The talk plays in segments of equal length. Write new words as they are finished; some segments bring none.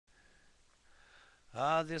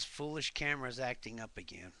This foolish camera is acting up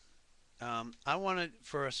again. I want to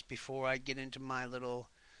first, before I get into my little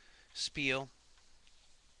spiel,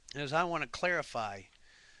 is I want to clarify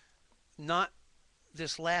not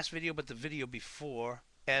this last video, but the video before,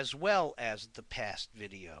 as well as the past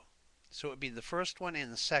video. So it would be the first one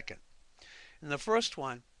and the second. In the first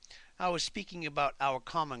one, I was speaking about our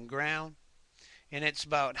common ground, and it's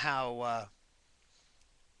about how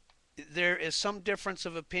there is some difference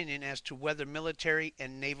of opinion as to whether military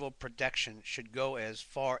and naval protection should go as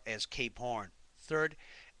far as Cape Horn. Third,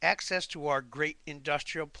 access to our great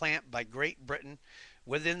industrial plant by Great Britain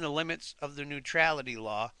within the limits of the neutrality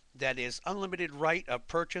law, that is, unlimited right of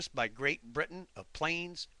purchase by Great Britain of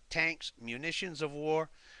planes, tanks, munitions of war,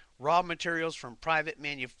 raw materials from private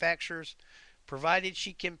manufacturers, provided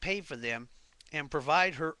she can pay for them and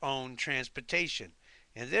provide her own transportation.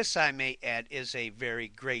 And this, I may add, is a very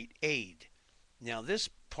great aid. Now, this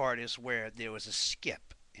part is where there was a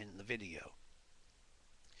skip in the video.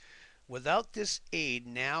 Without this aid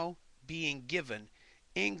now being given,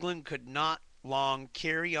 England could not long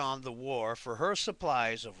carry on the war, for her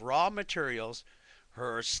supplies of raw materials,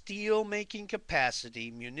 her steel making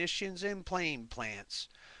capacity, munitions, and plane plants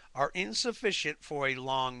are insufficient for a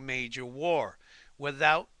long major war.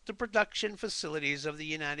 Without the production facilities of the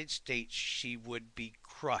United States, she would be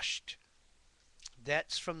crushed.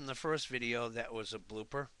 That's from the first video. That was a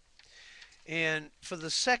blooper. And for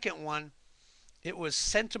the second one, it was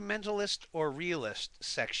sentimentalist or realist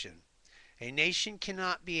section. A nation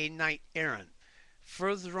cannot be a knight errant.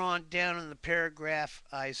 Further on down in the paragraph,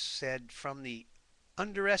 I said, from the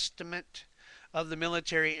underestimate of the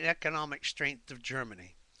military and economic strength of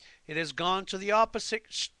Germany, it has gone to the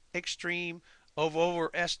opposite extreme of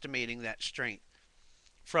overestimating that strength.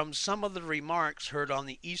 From some of the remarks heard on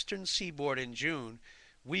the eastern seaboard in June,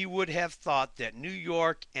 we would have thought that New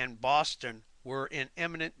York and Boston were in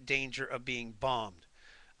imminent danger of being bombed.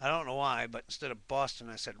 I don't know why, but instead of Boston,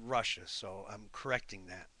 I said Russia, so I'm correcting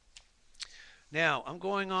that. Now, I'm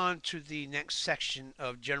going on to the next section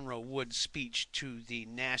of General Wood's speech to the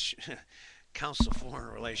National Council of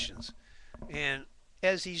Foreign Relations. And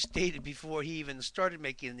as he stated before he even started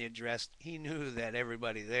making the address, he knew that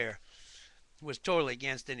everybody there was totally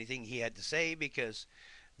against anything he had to say, because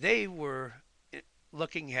they were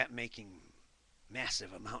looking at making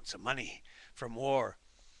massive amounts of money from war.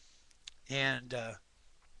 And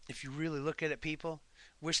if you really look at it, people,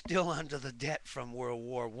 we're still under the debt from World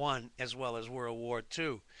War I as well as World War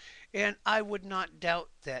II. And I would not doubt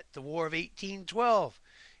that the War of 1812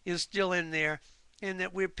 is still in there, and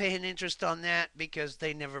that we're paying interest on that because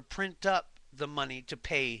they never print up the money to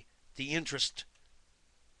pay the interest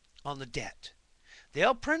on the debt.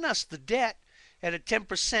 They'll print us the debt at a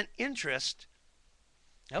 10% interest.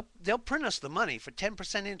 They'll print us the money for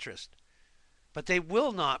 10% interest, but they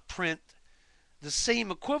will not print the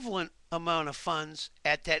same equivalent amount of funds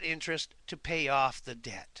at that interest to pay off the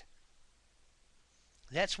debt.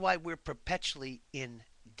 That's why we're perpetually in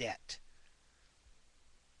debt.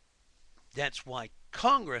 That's why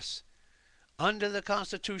Congress, under the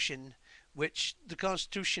Constitution, which the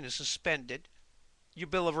Constitution is suspended, your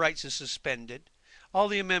Bill of Rights is suspended, all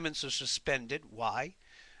the amendments are suspended. Why?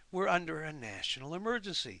 We're under a national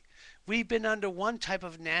emergency. We've been under one type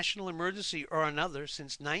of national emergency or another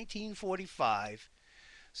since 1945.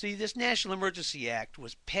 See, this National Emergency Act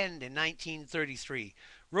was penned in 1933.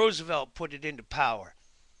 Roosevelt put it into power.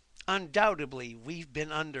 Undoubtedly, we've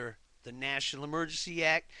been under the National Emergency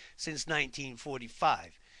Act since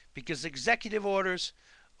 1945, because executive orders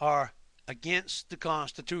are against the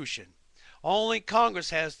Constitution. Only Congress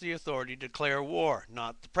has the authority to declare war,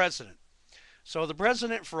 not the president. So the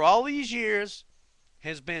president, for all these years,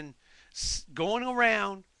 has been going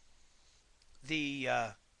around the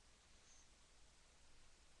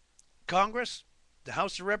Congress, the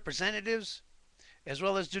House of Representatives, as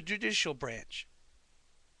well as the judicial branch.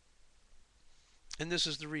 And this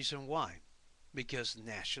is the reason why. Because the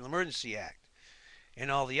National Emergency Act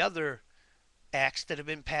and all the other acts that have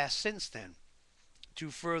been passed since then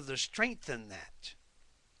to further strengthen that.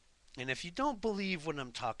 And if you don't believe what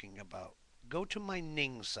I'm talking about, go to my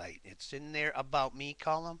Ning site. It's in their About Me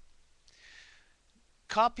column.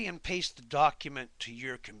 Copy and paste the document to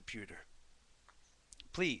your computer.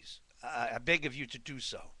 Please, I beg of you to do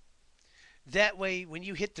so. That way, when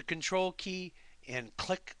you hit the control key and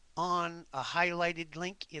click on a highlighted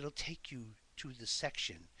link, it'll take you to the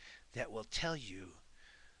section that will tell you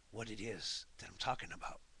what it is that I'm talking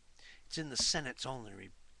about. It's in the Senate's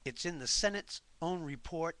own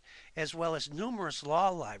report, as well as numerous law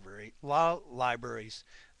libraries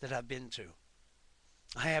that I've been to.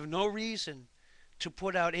 I have no reason to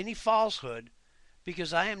put out any falsehood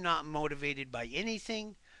because I am not motivated by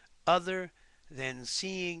anything other than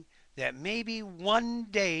seeing that maybe one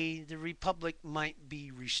day the republic might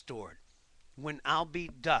be restored. When I'll be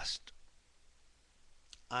dust,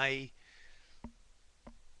 I,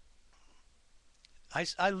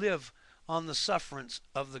 I live on the sufferance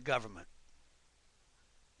of the government.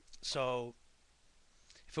 So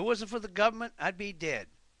if it wasn't for the government, I'd be dead.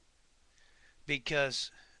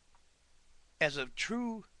 Because as a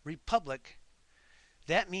true republic,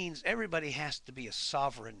 that means everybody has to be a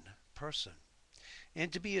sovereign person.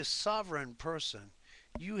 And to be a sovereign person,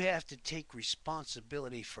 you have to take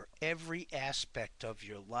responsibility for every aspect of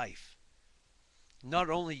your life. Not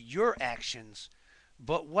only your actions,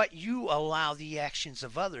 but what you allow the actions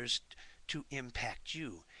of others to impact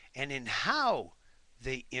you and in how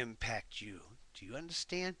they impact you. Do you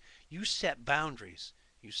understand? You set boundaries.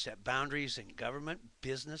 You set boundaries in government,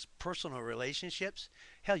 business, personal relationships.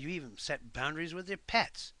 Hell, you even set boundaries with your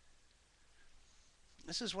pets.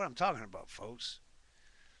 This is what I'm talking about, folks.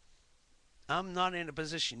 I'm not in a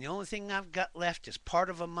position. The only thing I've got left is part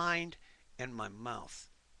of a mind and my mouth.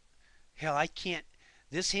 Hell, I can't.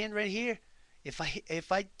 This hand right here, if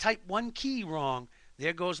I type one key wrong,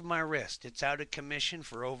 there goes my wrist. It's out of commission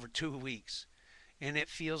for over 2 weeks, and it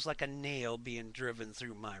feels like a nail being driven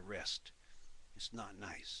through my wrist. It's not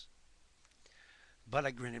nice, but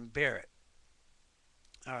I grin and bear it.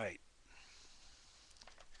 All right.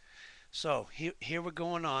 So here we're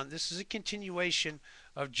going on. This is a continuation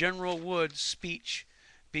of General Wood's speech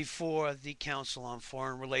before the Council on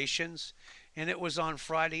Foreign Relations, and it was on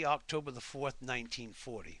Friday, October the 4th,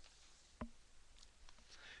 1940.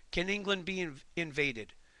 Can England be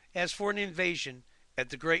invaded? As for an invasion, at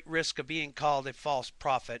the great risk of being called a false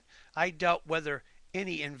prophet, I doubt whether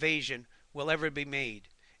any invasion will ever be made,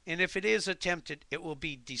 and if it is attempted, it will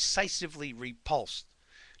be decisively repulsed.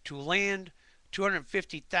 To land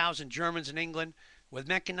 250,000 Germans in England with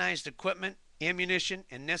mechanized equipment, ammunition,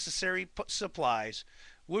 and necessary supplies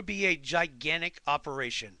would be a gigantic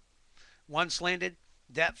operation. Once landed,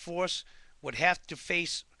 that force would have to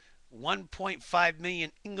face 1.5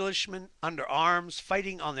 million Englishmen under arms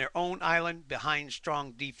fighting on their own island behind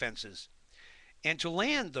strong defenses. And to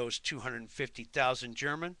land those 250,000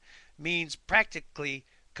 German means practically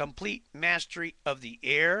complete mastery of the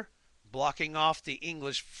air, blocking off the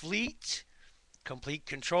English fleet, complete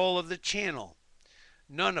control of the Channel,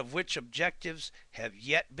 none of which objectives have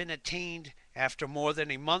yet been attained after more than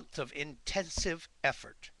a month of intensive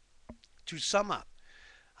effort. To sum up,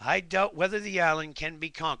 I doubt whether the island can be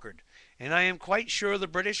conquered, and I am quite sure the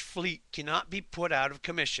British fleet cannot be put out of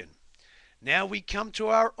commission. Now we come to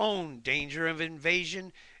our own danger of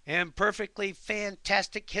invasion and perfectly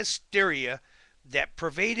fantastic hysteria that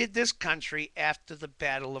pervaded this country after the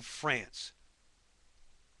Battle of France.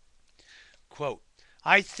 Quote,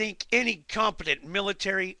 I think any competent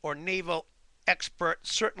military or naval expert,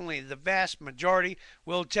 certainly the vast majority,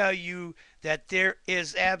 will tell you that there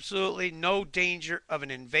is absolutely no danger of an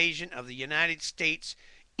invasion of the United States,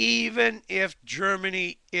 even if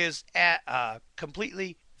Germany is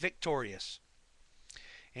completely victorious.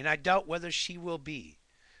 And I doubt whether she will be.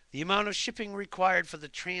 The amount of shipping required for the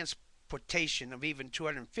transportation of even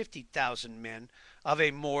 250,000 men of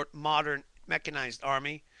a more modern mechanized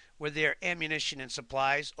army with their ammunition and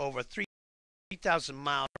supplies over 3,000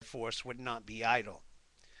 miles of force would not be idle.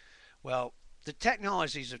 Well, the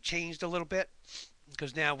technologies have changed a little bit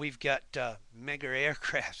because now we've got mega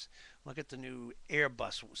aircrafts. Look at the new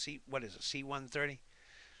Airbus. See, what is it, C-130?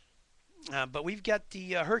 But we've got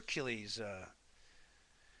the Hercules,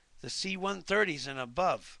 the C-130s and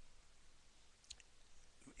above.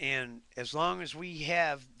 And as long as we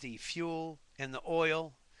have the fuel and the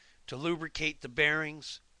oil to lubricate the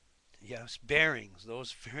bearings, yes, bearings,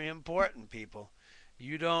 those are very important, people.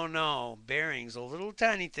 You don't know, bearings, the little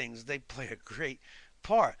tiny things, they play a great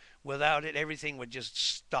part. Without it, everything would just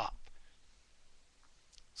stop.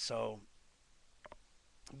 So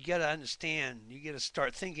you got to understand, you got to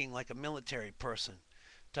start thinking like a military person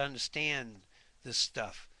to understand this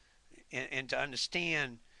stuff and to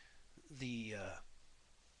understand the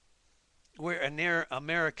where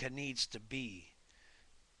America needs to be.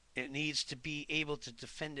 It needs to be able to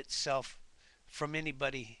defend itself from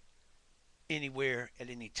anybody, anywhere, at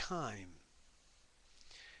any time.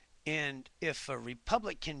 And if a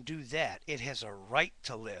republic can do that, it has a right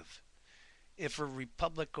to live. If a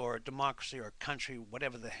republic or a democracy or a country,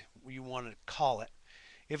 whatever you want to call it,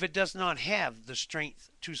 if it does not have the strength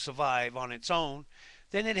to survive on its own,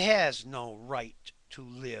 then it has no right to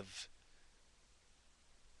live.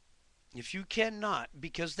 If you cannot,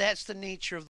 because that's the nature of